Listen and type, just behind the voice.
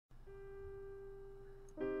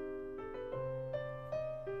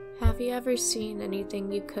you ever seen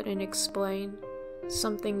anything you couldn't explain?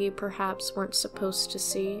 Something you perhaps weren't supposed to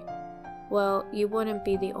see? Well, you wouldn't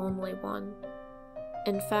be the only one.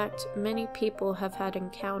 In fact, many people have had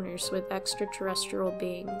encounters with extraterrestrial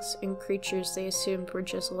beings and creatures they assumed were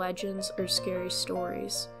just legends or scary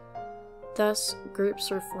stories. Thus, groups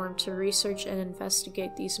were formed to research and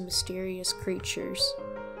investigate these mysterious creatures.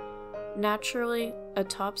 Naturally, a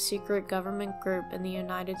top-secret government group in the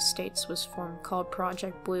United States was formed called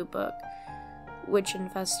Project Bluebook, which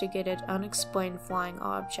investigated unexplained flying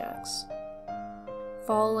objects.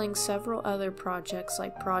 Following several other projects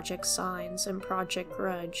like Project Signs and Project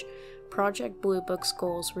Grudge, Project Bluebook's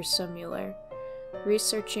goals were similar: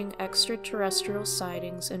 researching extraterrestrial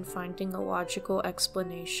sightings and finding a logical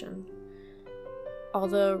explanation.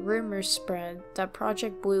 Although rumors spread that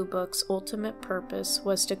Project Bluebook's ultimate purpose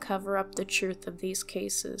was to cover up the truth of these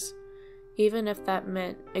cases, even if that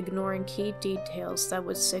meant ignoring key details that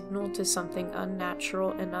would signal to something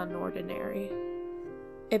unnatural and unordinary.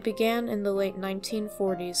 It began in the late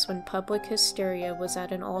 1940s when public hysteria was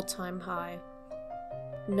at an all-time high.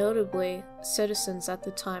 Notably, citizens at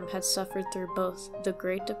the time had suffered through both the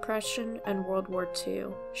Great Depression and World War II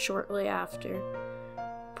shortly after.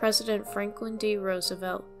 President Franklin D.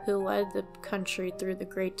 Roosevelt, who led the country through the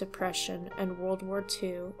Great Depression and World War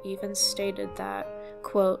II, even stated that,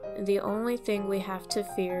 quote, "The only thing we have to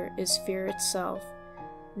fear is fear itself,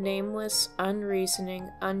 nameless, unreasoning,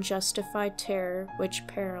 unjustified terror which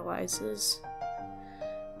paralyzes."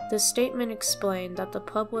 The statement explained that the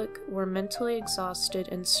public were mentally exhausted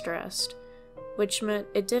and stressed, which meant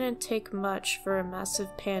it didn't take much for a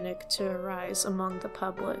massive panic to arise among the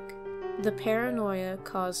public. The paranoia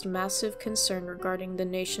caused massive concern regarding the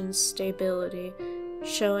nation's stability,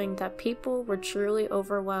 showing that people were truly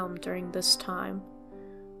overwhelmed during this time.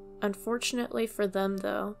 Unfortunately for them,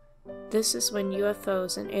 though, this is when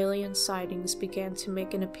UFOs and alien sightings began to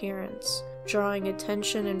make an appearance, drawing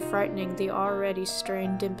attention and frightening the already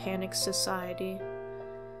strained and panicked society.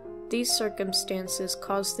 These circumstances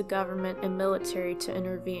caused the government and military to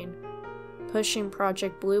intervene, pushing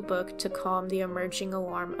Project Bluebook to calm the emerging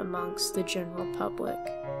alarm amongst the general public.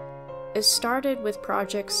 It started with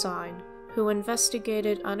Project Sign, who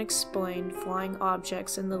investigated unexplained flying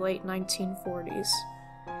objects in the late 1940s.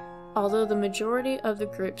 Although the majority of the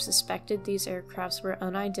group suspected these aircrafts were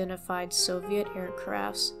unidentified Soviet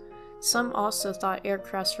aircrafts, some also thought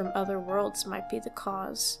aircrafts from other worlds might be the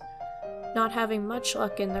cause. Not having much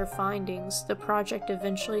luck in their findings, the project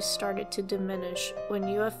eventually started to diminish when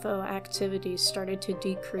UFO activities started to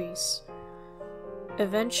decrease.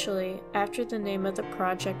 Eventually, after the name of the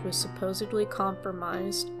project was supposedly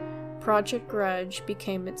compromised, Project Grudge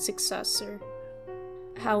became its successor.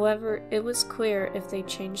 However, it was clear if they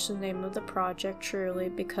changed the name of the project truly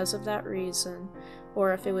because of that reason,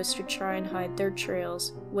 or if it was to try and hide their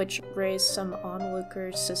trails, which raised some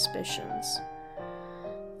onlookers' suspicions.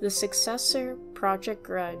 The successor, Project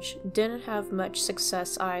Grudge, didn't have much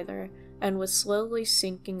success either, and was slowly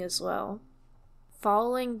sinking as well.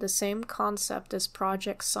 Following the same concept as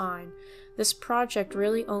Project Sign, this project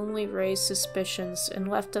really only raised suspicions and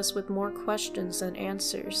left us with more questions than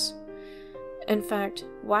answers. In fact,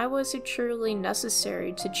 why was it truly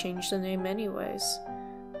necessary to change the name anyways?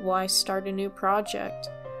 Why start a new project?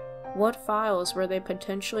 What files were they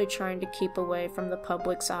potentially trying to keep away from the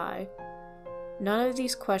public's eye? None of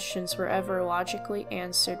these questions were ever logically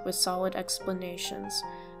answered with solid explanations,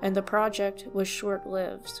 and the project was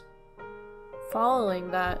short-lived. Following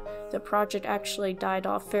that, the project actually died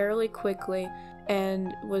off fairly quickly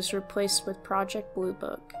and was replaced with Project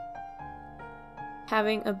Bluebook.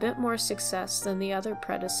 Having a bit more success than the other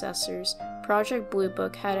predecessors, Project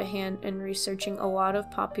Bluebook had a hand in researching a lot of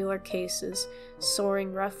popular cases,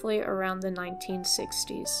 soaring roughly around the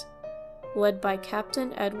 1960s. Led by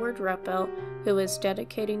Captain Edward Ruppelt, who was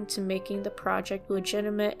dedicating to making the project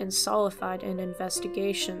legitimate and solidified in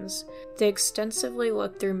investigations, they extensively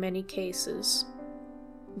looked through many cases.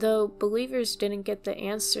 Though believers didn't get the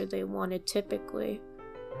answer they wanted typically.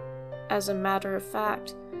 As a matter of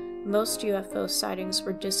fact, most UFO sightings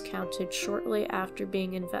were discounted shortly after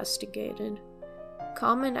being investigated.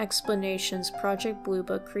 Common explanations Project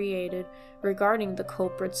Bluebook created regarding the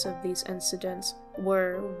culprits of these incidents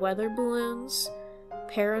were weather balloons,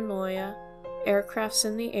 paranoia, aircrafts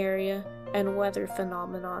in the area, and weather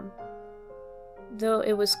phenomenon. Though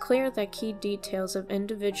it was clear that key details of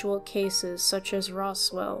individual cases such as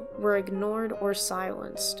Roswell were ignored or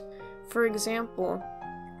silenced. For example,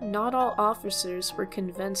 not all officers were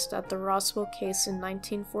convinced that the Roswell case in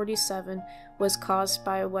 1947 was caused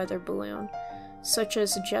by a weather balloon, such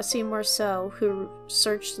as Jesse Marcel, who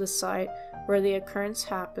searched the site where the occurrence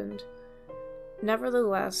happened.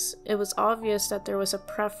 Nevertheless, it was obvious that there was a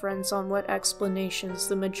preference on what explanations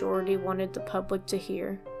the majority wanted the public to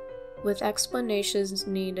hear. With explanations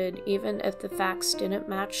needed even if the facts didn't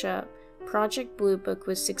match up, Project Bluebook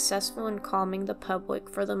was successful in calming the public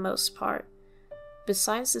for the most part.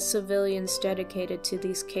 Besides the civilians dedicated to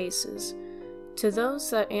these cases, to those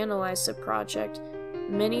that analyzed the project,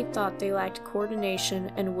 many thought they lacked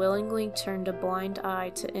coordination and willingly turned a blind eye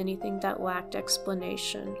to anything that lacked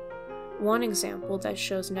explanation. One example that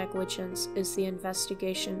shows negligence is the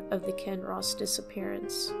investigation of the Kinross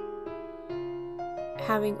Disappearance.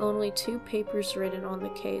 Having only 2 papers written on the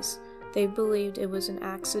case, they believed it was an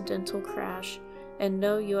accidental crash and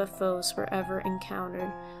no UFOs were ever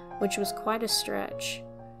encountered, which was quite a stretch.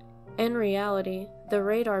 In reality, the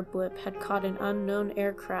radar blip had caught an unknown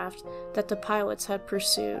aircraft that the pilots had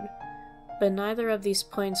pursued, but neither of these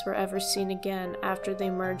planes were ever seen again after they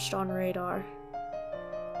merged on radar.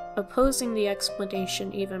 Opposing the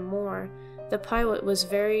explanation even more, the pilot was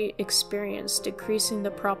very experienced, decreasing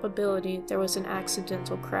the probability there was an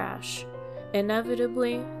accidental crash.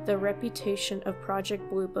 Inevitably, the reputation of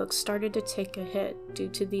Project Bluebook started to take a hit due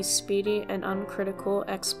to these speedy and uncritical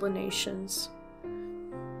explanations.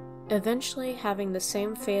 Eventually, having the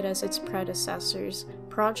same fate as its predecessors,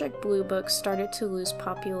 Project Bluebook started to lose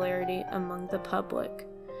popularity among the public.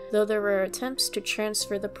 Though there were attempts to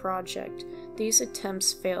transfer the project, these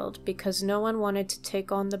attempts failed because no one wanted to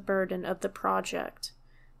take on the burden of the project.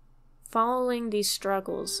 Following these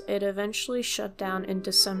struggles, it eventually shut down in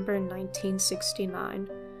December 1969,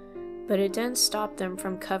 but it didn't stop them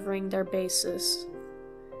from covering their bases.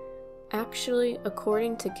 Actually,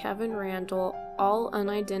 according to Kevin Randle, all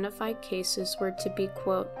unidentified cases were to be,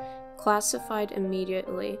 quote, classified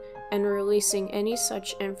immediately, and releasing any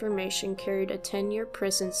such information carried a 10-year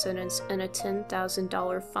prison sentence and a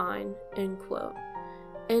 $10,000 fine, end quote.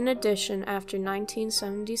 In addition, after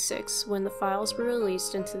 1976, when the files were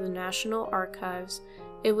released into the National Archives,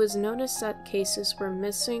 it was noticed that cases were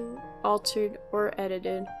missing, altered, or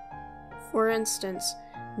edited. For instance,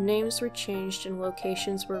 names were changed and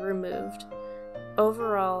locations were removed.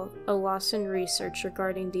 Overall, a loss in research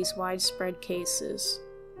regarding these widespread cases.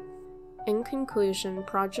 In conclusion,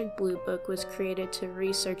 Project Bluebook was created to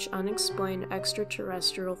research unexplained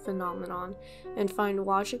extraterrestrial phenomenon and find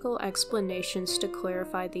logical explanations to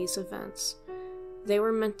clarify these events. They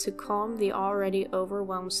were meant to calm the already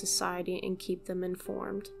overwhelmed society and keep them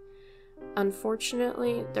informed.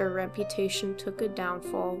 Unfortunately, their reputation took a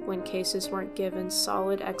downfall when cases weren't given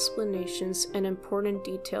solid explanations and important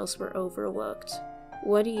details were overlooked.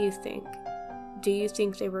 What do you think? Do you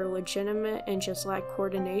think they were legitimate and just lacked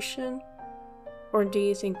coordination? Or do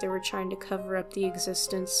you think they were trying to cover up the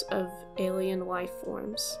existence of alien life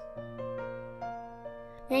forms?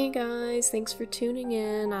 Hey guys, thanks for tuning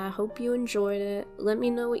in. I hope you enjoyed it. Let me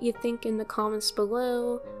know what you think in the comments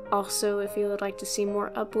below. Also, if you would like to see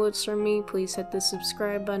more uploads from me, please hit the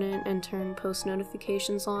subscribe button and turn post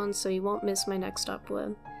notifications on so you won't miss my next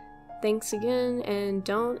upload. Thanks again, and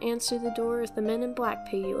don't answer the door if the men in black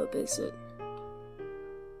pay you a visit.